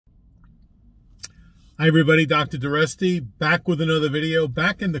Hi everybody, Dr. Duresti back with another video,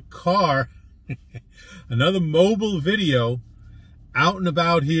 back in the car, another mobile video, out and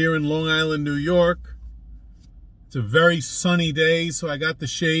about here in Long Island, New York. It's a very sunny day, so I got the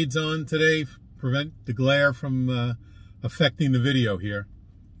shades on today to prevent the glare from affecting the video here.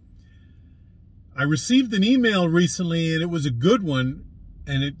 I received an email recently and it was a good one,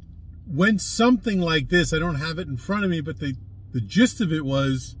 and it went something like this. I don't have it in front of me, but the gist of it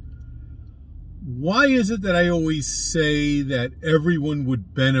was, why is it that I always say that everyone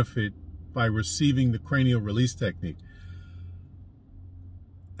would benefit by receiving the cranial release technique?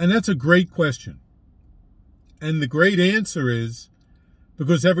 And that's a great question. And the great answer is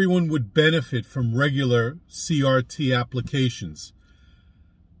because everyone would benefit from regular CRT applications.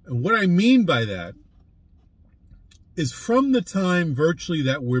 And what I mean by that is from the time virtually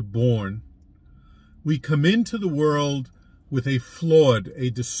that we're born, we come into the world with a flawed, a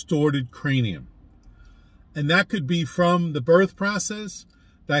distorted cranium. And that could be from the birth process,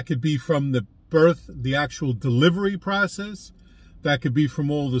 that could be from the actual delivery process, that could be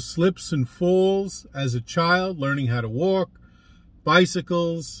from all the slips and falls as a child, learning how to walk,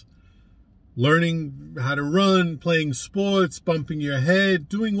 bicycles, learning how to run, playing sports, bumping your head,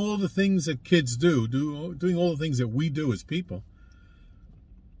 doing all the things that kids do, doing all the things that we do as people.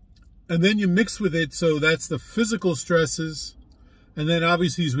 And then you mix with it, so that's the physical stresses. And then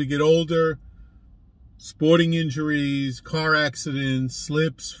obviously as we get older, sporting injuries, car accidents,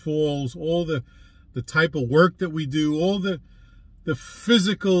 slips, falls, all the type of work that we do, all the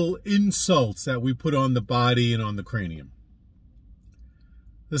physical insults that we put on the body and on the cranium.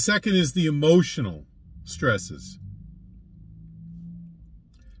 The second is the emotional stresses.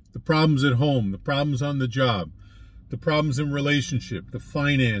 The problems at home, the problems on the job, the problems in relationship, the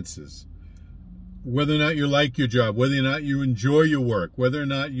finances, whether or not you like your job, whether or not you enjoy your work, whether or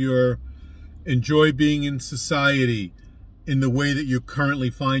not you enjoy being in society in the way that you currently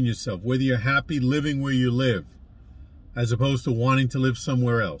find yourself, whether you're happy living where you live as opposed to wanting to live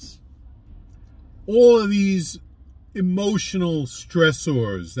somewhere else. All of these emotional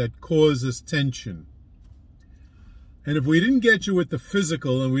stressors that cause us tension. And if we didn't get you with the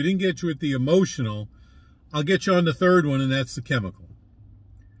physical and we didn't get you with the emotional, I'll get you on the third one, and that's the chemical.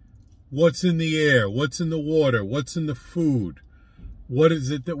 What's in the air? What's in the water? What's in the food? What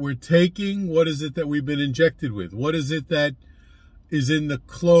is it that we're taking? What is it that we've been injected with? What is it that is in the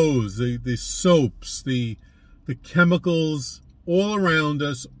clothes, the soaps, the chemicals all around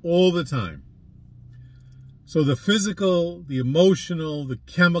us all the time? So the physical, the emotional, the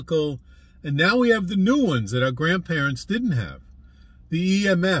chemical, and now we have the new ones that our grandparents didn't have. The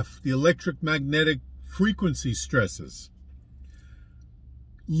EMF, the electromagnetic frequency stresses.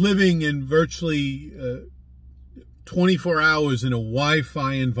 Living in virtually 24 hours in a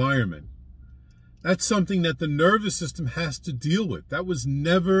Wi-Fi environment. That's something that the nervous system has to deal with. That was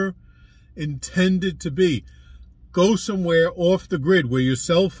never intended to be. Go somewhere off the grid where your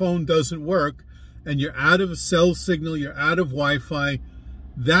cell phone doesn't work and you're out of a cell signal, you're out of Wi-Fi.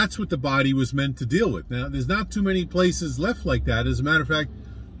 That's what the body was meant to deal with. Now, there's not too many places left like that. As a matter of fact,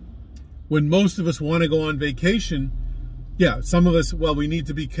 when most of us want to go on vacation, yeah, some of us, well, we need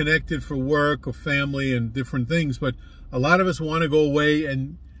to be connected for work or family and different things, but a lot of us want to go away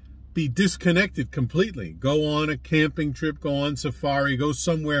and be disconnected completely. Go on a camping trip, go on safari, go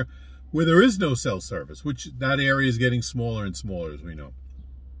somewhere where there is no cell service, which that area is getting smaller and smaller, as we know.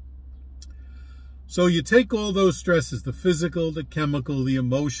 So you take all those stresses, the physical, the chemical, the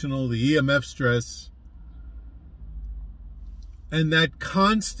emotional, the EMF stress, and that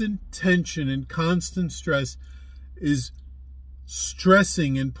constant tension and constant stress is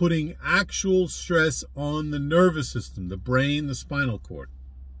stressing and putting actual stress on the nervous system, the brain, the spinal cord.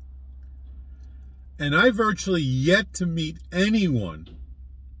 And I virtually yet to meet anyone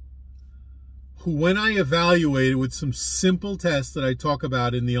who, when I evaluated with some simple tests that I talk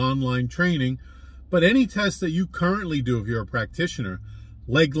about in the online training, but any test that you currently do if you're a practitioner,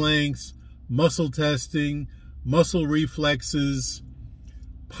 leg lengths, muscle testing, muscle reflexes,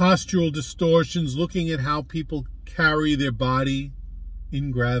 postural distortions, looking at how people carry their body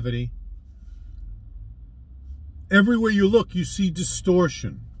in gravity. Everywhere you look, you see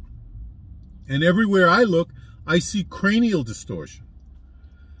distortion. And everywhere I look, I see cranial distortion.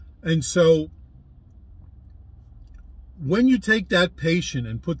 And so when you take that patient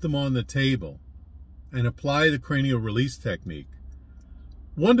and put them on the table and apply the cranial release technique,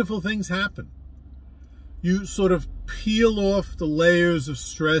 wonderful things happen. You sort of peel off the layers of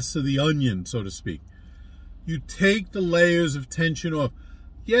stress of the onion, so to speak. You take the layers of tension off.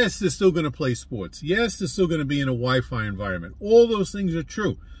 Yes, they're still going to play sports. Yes, they're still going to be in a Wi-Fi environment. All those things are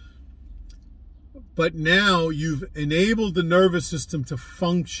true. but now you've enabled the nervous system to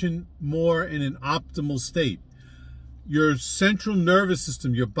function more in an optimal state. Your central nervous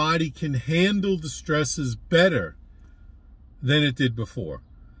system, your body, can handle the stresses better than it did before.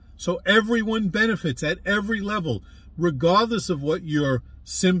 So everyone benefits at every level, regardless of what your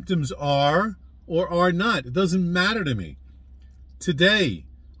symptoms are or are not. It doesn't matter to me. Today,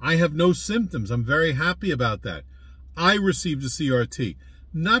 I have no symptoms. I'm very happy about that. I received a CRT,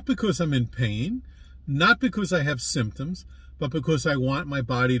 not because I'm in pain, not because I have symptoms, but because I want my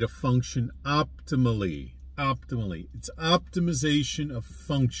body to function optimally. Optimally. It's optimization of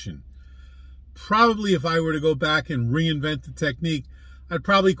function. Probably if I were to go back and reinvent the technique, I'd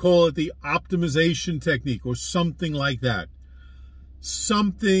probably call it the optimization technique or something like that.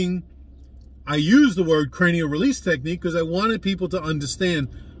 I use the word cranial release technique because I wanted people to understand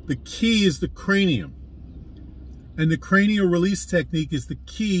the key is the cranium. And the cranial release technique is the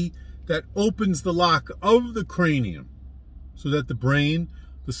key that opens the lock of the cranium so that the brain,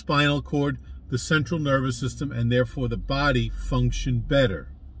 the spinal cord, the central nervous system, and therefore the body function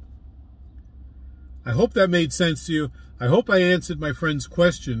better. I hope that made sense to you. I hope I answered my friend's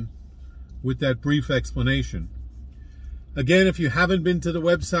question with that brief explanation. Again, if you haven't been to the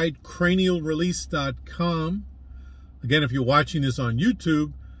website, cranialrelease.com. Again, if you're watching this on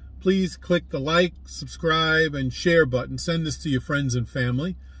YouTube, please click the like, subscribe, and share button. Send this to your friends and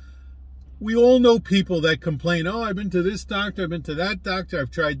family. We all know people that complain, oh, I've been to this doctor, I've been to that doctor,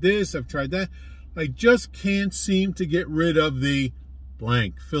 I've tried this, I've tried that. I just can't seem to get rid of the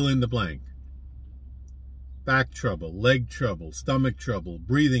blank, fill in the blank. Back trouble, leg trouble, stomach trouble,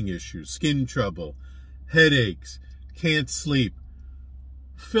 breathing issues, skin trouble, headaches, can't sleep.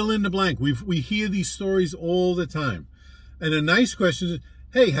 Fill in the blank. We hear these stories all the time. And a nice question is,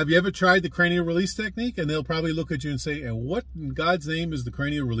 hey, have you ever tried the cranial release technique? And they'll probably look at you and say, and what in God's name is the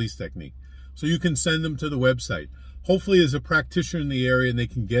cranial release technique? So you can send them to the website. Hopefully there's a practitioner in the area and they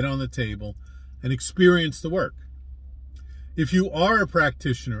can get on the table and experience the work. If you are a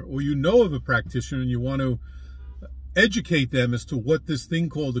practitioner or you know of a practitioner and you want to educate them as to what this thing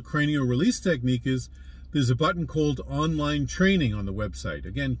called the cranial release technique is, there's a button called online training on the website.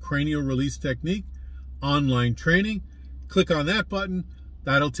 Again, cranial release technique, online training. Click on that button.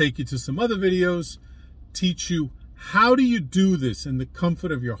 That'll take you to some other videos, teach you how do you do this in the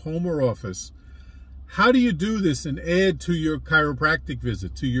comfort of your home or office. How do you do this and add to your chiropractic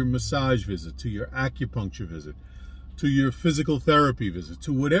visit, to your massage visit, to your acupuncture visit, to your physical therapy visit,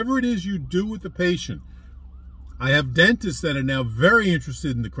 to whatever it is you do with the patient. I have dentists that are now very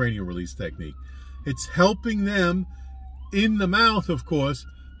interested in the cranial release technique. It's helping them in the mouth, of course,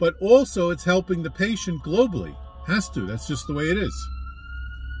 but also it's helping the patient globally. Has to. That's just the way it is.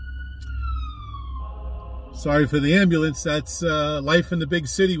 Sorry for the ambulance. That's life in the big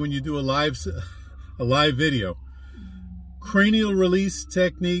city when you do a live video. Cranial Release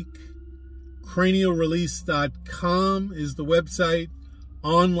Technique. Cranialrelease.com is the website.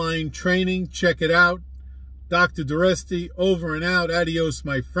 Online training. Check it out. Dr. Duresti, over and out. Adios,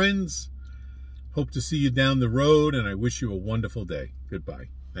 my friends. Hope to see you down the road, and I wish you a wonderful day. Goodbye.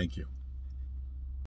 Thank you.